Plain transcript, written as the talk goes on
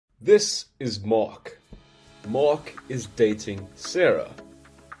This is Mark. Mark is dating Sarah.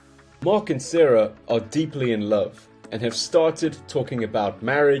 Mark and Sarah are deeply in love and have started talking about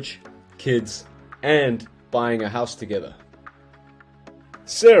marriage, kids, and buying a house together.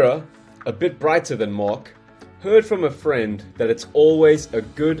 Sarah, a bit brighter than Mark, heard from a friend that it's always a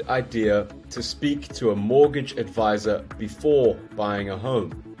good idea to speak to a mortgage advisor before buying a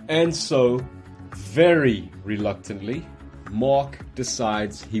home. And so, very reluctantly, Mark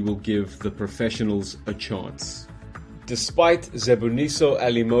decides he will give the professionals a chance. Despite Zebunisso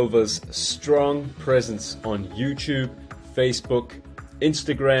Alimova's strong presence on YouTube, Facebook,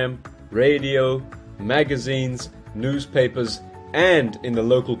 Instagram, radio, magazines, newspapers, and in the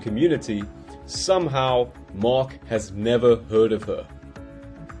local community, somehow Mark has never heard of her.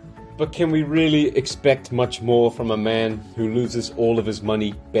 But can we really expect much more from a man who loses all of his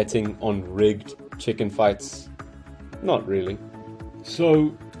money betting on rigged chicken fights? Not really.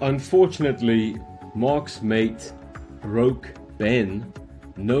 So, unfortunately, Mark's mate, Broke Ben,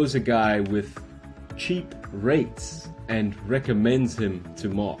 knows a guy with cheap rates and recommends him to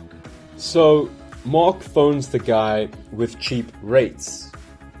Mark. So, Mark phones the guy with cheap rates.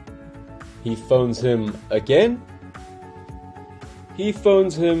 He phones him again. He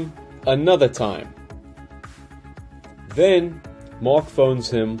phones him another time. Then, Mark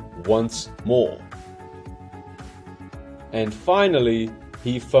phones him once more. And finally,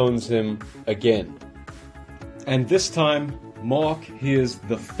 he phones him again. And this time, Mark hears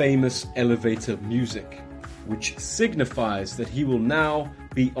the famous elevator music, which signifies that he will now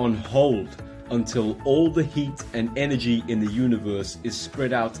be on hold until all the heat and energy in the universe is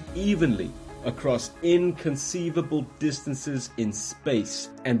spread out evenly across inconceivable distances in space,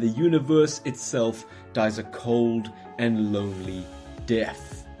 and the universe itself dies a cold and lonely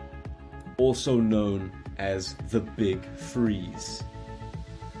death, also known as the Big Freeze.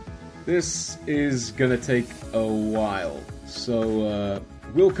 This is gonna take a while, so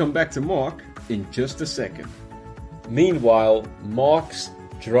we'll come back to Mark in just a second. Meanwhile, Mark's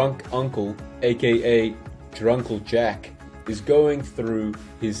drunk uncle, aka Drunkle Jack, is going through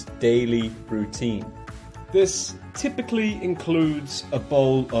his daily routine. This typically includes a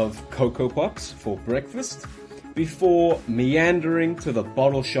bowl of Cocoa Pops for breakfast, before meandering to the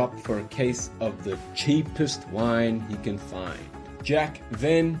bottle shop for a case of the cheapest wine he can find. Jack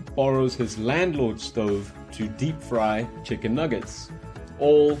then borrows his landlord's stove to deep fry chicken nuggets,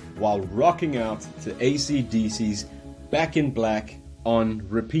 all while rocking out to AC/DC's Back in Black on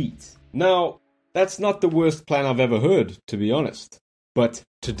repeat. Now, that's not the worst plan I've ever heard, to be honest. But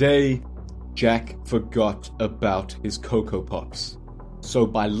today, Jack forgot about his Cocoa Pops. So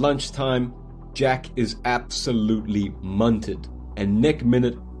by lunchtime, Jack is absolutely munted, and next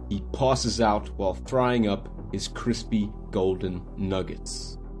minute he passes out while frying up his crispy golden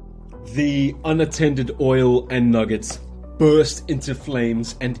nuggets. The unattended oil and nuggets burst into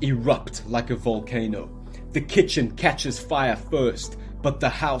flames and erupt like a volcano. The kitchen catches fire first, but the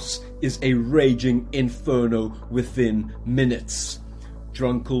house is a raging inferno within minutes.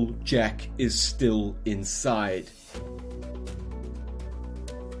 Drunkle Jack is still inside.